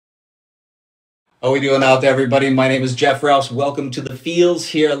How we doing out there, everybody? My name is Jeff Rowse. Welcome to the Fields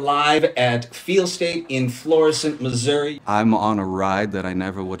here live at Field State in Florissant, Missouri. I'm on a ride that I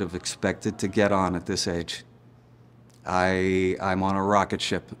never would have expected to get on at this age. I'm on a rocket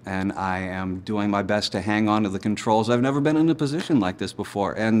ship, and I am doing my best to hang on to the controls. I've never been in a position like this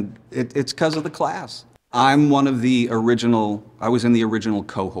before, and it's because of the class. I'm one of the original, I was in the original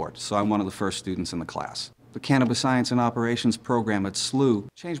cohort, so I'm one of the first students in the class. The Cannabis Science and Operations program at SLU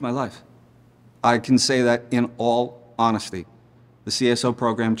changed my life. I can say that in all honesty. The CSO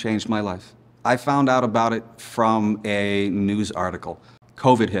program changed my life. I found out about it from a news article.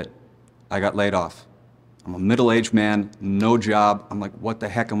 COVID hit. I got laid off. I'm a middle-aged man, no job. I'm like, what the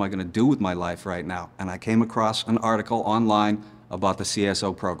heck am I going to do with my life right now? And I came across an article online about the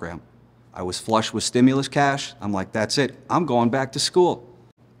CSO program. I was flush with stimulus cash. I'm like, that's it. I'm going back to school.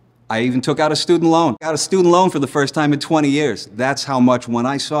 I even took out a student loan. Got a student loan for the first time in 20 years. That's how much, when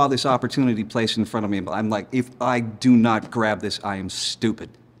I saw this opportunity placed in front of me, I'm like, if I do not grab this, I am stupid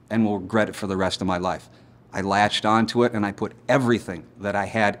and will regret it for the rest of my life. I latched onto it and I put everything that I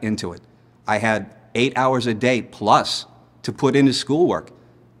had into it. I had 8 hours a day plus to put into schoolwork.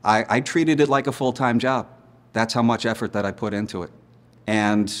 I treated it like a full-time job. That's how much effort that I put into it.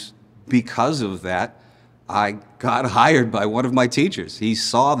 And because of that, I got hired by one of my teachers. He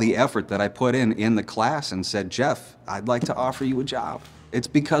saw the effort that I put in the class and said, Jeff, I'd like to offer you a job. It's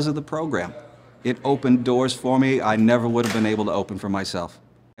because of the program. It opened doors for me I never would have been able to open for myself.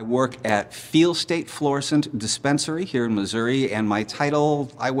 I work at Field State Florissant dispensary here in Missouri, and my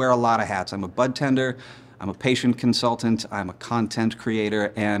title, I wear a lot of hats. I'm a bud tender, I'm a patient consultant, I'm a content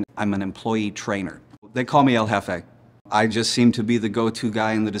creator, and I'm an employee trainer. They call me El Jefe. I just seem to be the go-to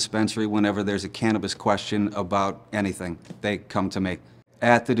guy in the dispensary whenever there's a cannabis question about anything. They come to me.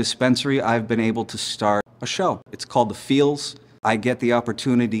 At the dispensary, I've been able to start a show. It's called The Fields. I get the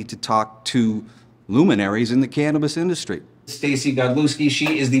opportunity to talk to luminaries in the cannabis industry. Stacy Godlewski,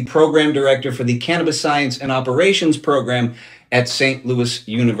 she is the program director for the Cannabis Science and Operations program at St. Louis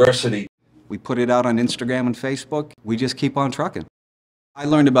University. We put it out on Instagram and Facebook. We just keep on trucking. I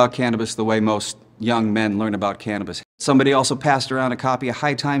learned about cannabis the way most young men learn about cannabis. Somebody also passed around a copy of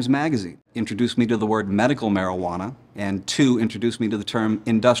High Times magazine, introduced me to the word medical marijuana, and two, introduced me to the term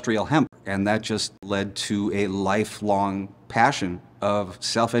industrial hemp. And that just led to a lifelong passion of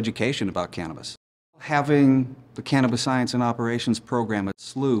self-education about cannabis. Having the Cannabis Science and Operations program at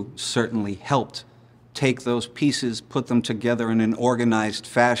SLU certainly helped take those pieces, put them together in an organized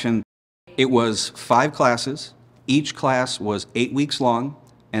fashion. It was 5 classes. Each class was 8 weeks long,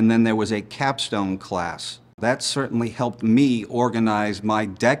 and then there was a capstone class. That certainly helped me organize my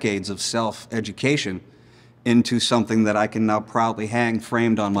decades of self-education into something that I can now proudly hang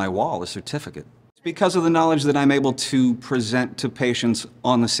framed on my wall, a certificate. It's because of the knowledge that I'm able to present to patients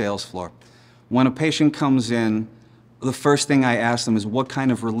on the sales floor. When a patient comes in, the first thing I ask them is, what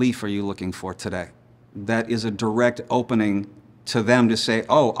kind of relief are you looking for today? That is a direct opening to them to say,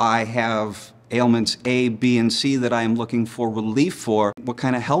 oh, I have ailments A, B, and C that I am looking for relief for. What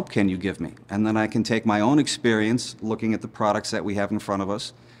kind of help can you give me? And then I can take my own experience looking at the products that we have in front of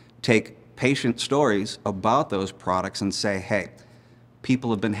us, take patient stories about those products and say, hey, people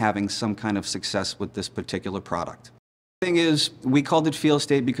have been having some kind of success with this particular product. The thing is, we called it Field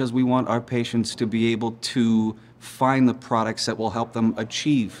State because we want our patients to be able to find the products that will help them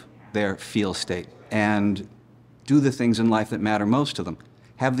achieve their field state and do the things in life that matter most to them.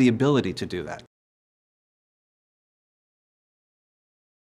 Have the ability to do that.